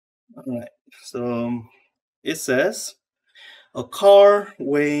All right. So it says a car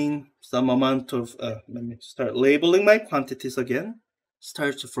weighing some amount of, let me start labeling my quantities again.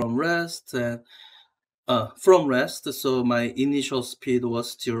 Starts from rest. So my initial speed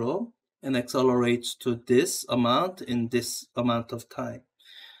was 0 and accelerates to this amount in this amount of time.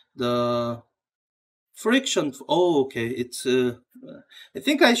 The friction, oh, okay. I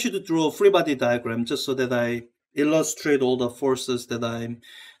think I should draw a free body diagram just so that I illustrate all the forces that I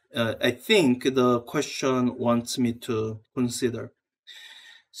think the question wants me to consider.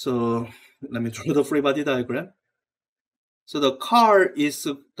 So let me draw the free body diagram. So the car is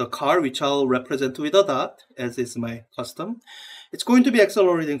the car, which I'll represent with a dot, as is my custom. It's going to be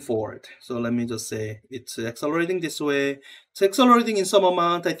accelerating forward. So let me just say it's accelerating this way. It's accelerating in some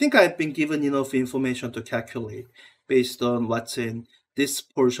amount. I think I've been given enough information to calculate based on what's in this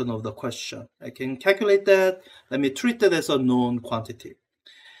portion of the question. I can calculate that. Let me treat that as a known quantity.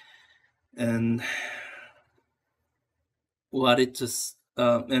 And what it just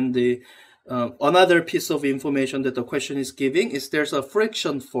and the another piece of information that the question is giving is there's a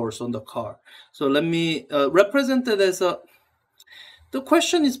friction force on the car. So let me represent it as the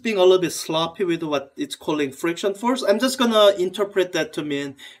question is being a little bit sloppy with what it's calling friction force. I'm just gonna interpret that to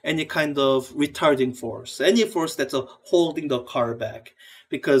mean any kind of retarding force, any force that's holding the car back.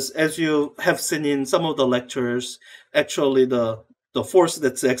 Because as you have seen in some of the lectures, actually the force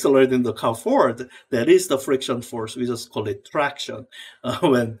that's accelerating the car forward, that is the friction force. We just call it traction.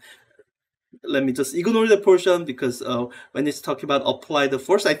 When let me just ignore the portion because when it's talking about apply the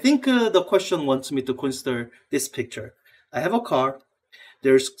force, I think the question wants me to consider this picture. I have a car.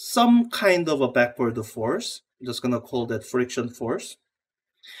 There's some kind of a backward force. I'm just gonna call that friction force.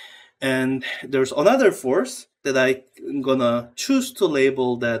 And there's another force that I'm gonna choose to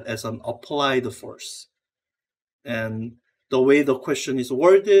label that as an applied force. And the way the question is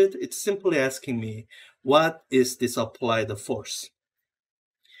worded, it's simply asking me, what is this applied force?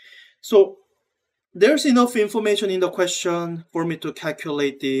 So there's enough information in the question for me to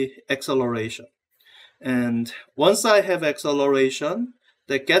calculate the acceleration. And once I have acceleration,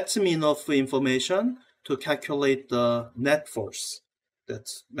 that gets me enough information to calculate the net force.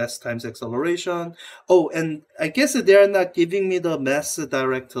 That's mass times acceleration. Oh, and I guess they're not giving me the mass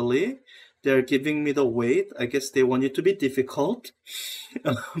directly. They're giving me the weight. I guess they want it to be difficult.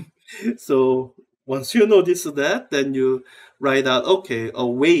 So once you notice that, then you write out, okay, a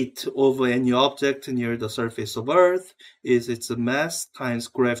weight over any object near the surface of Earth is its mass times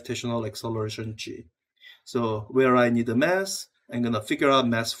gravitational acceleration g. So where I need a mass, I'm gonna figure out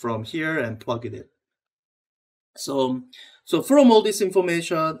mass from here and plug it in. So from all this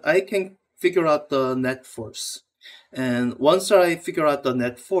information, I can figure out the net force. And once I figure out the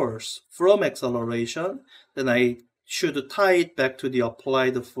net force from acceleration, then I should tie it back to the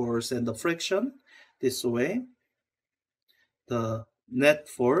applied force and the friction this way. The net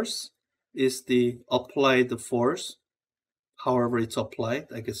force is the applied force, however it's applied,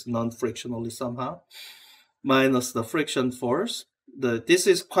 I guess non-frictionally somehow, minus the friction force. This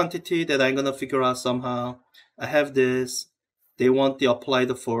is quantity that I'm gonna figure out somehow. I have this. They want the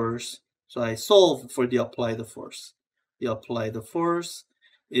applied force, so I solve for the applied force. The applied force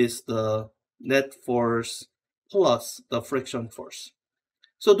is the net force plus the friction force.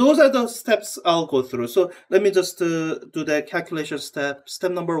 So those are the steps I'll go through. So let me just do the calculation step.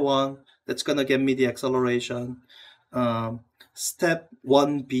 Step number 1, that's gonna get me the acceleration. Step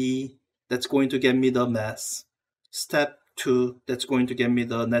 1b, that's going to get me the mass. Step 2, that's going to get me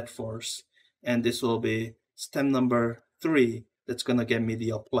the net force. And this will be step number 3, that's going to get me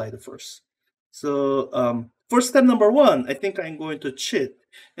the applied force. So for step number 1, I think I'm going to cheat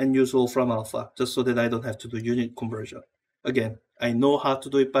and use Wolfram Alpha just so that I don't have to do unit conversion. Again, I know how to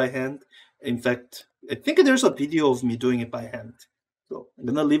do it by hand. In fact, I think there's a video of me doing it by hand. So I'm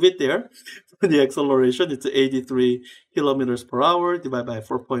gonna leave it there. The acceleration, it's 83 kilometers per hour divided by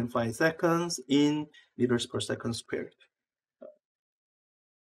 4.5 seconds in meters per second squared.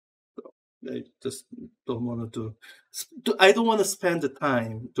 So I just don't want to I don't want to spend the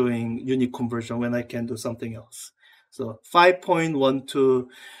time doing unit conversion when I can do something else. So 5.12,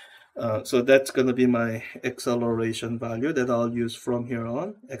 so that's going to be my acceleration value that I'll use from here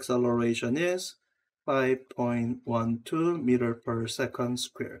on. Acceleration is 5.12 meter per second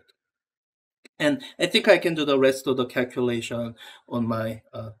squared. And I think I can do the rest of the calculation on my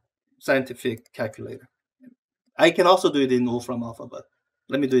scientific calculator. I can also do it in Wolfram Alpha, but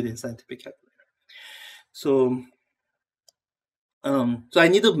let me do it in scientific calculator. So I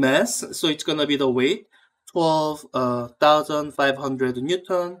need a mass, so it's gonna be the weight, 12,500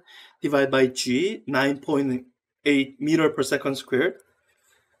 Newton divided by G, 9.8 meter per second squared.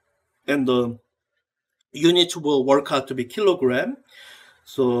 and the unit will work out to be kilogram.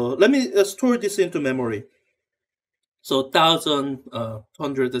 So let me store this into memory. So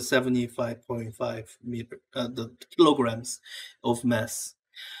 1,275.5 meter, the kilograms of mass.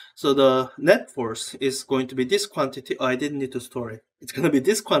 So the net force is going to be this quantity. Oh, I didn't need to store it. It's going to be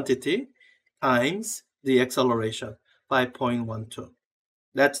this quantity times the acceleration, 5.12.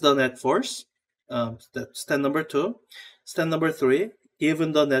 That's the net force. That's step number 2. Step number 3,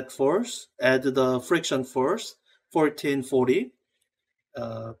 given the net force, add the friction force, 1440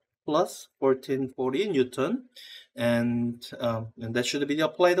 plus 1440 Newton, and that should be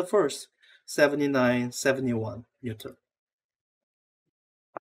applied first, 7971 Newton.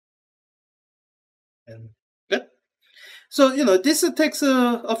 And good. So, this takes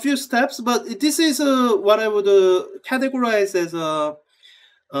a few steps, but this is what I would categorize as a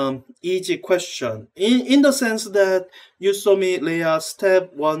easy question in the sense that you saw me lay out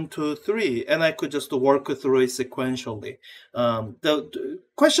step 1, 2, 3, and I could just work through it sequentially. The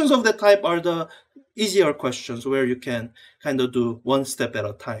questions of that type are the easier questions where you can kind of do one step at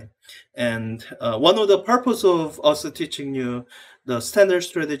a time. And one of the purpose of us teaching you the standard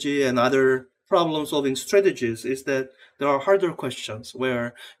strategy and other problem solving strategies is that there are harder questions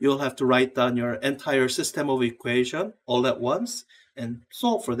where you'll have to write down your entire system of equation all at once and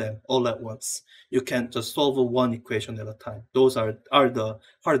solve for them all at once. You can't just solve one equation at a time. Those are the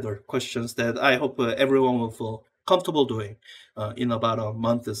harder questions that I hope everyone will feel comfortable doing in about a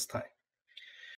month's time.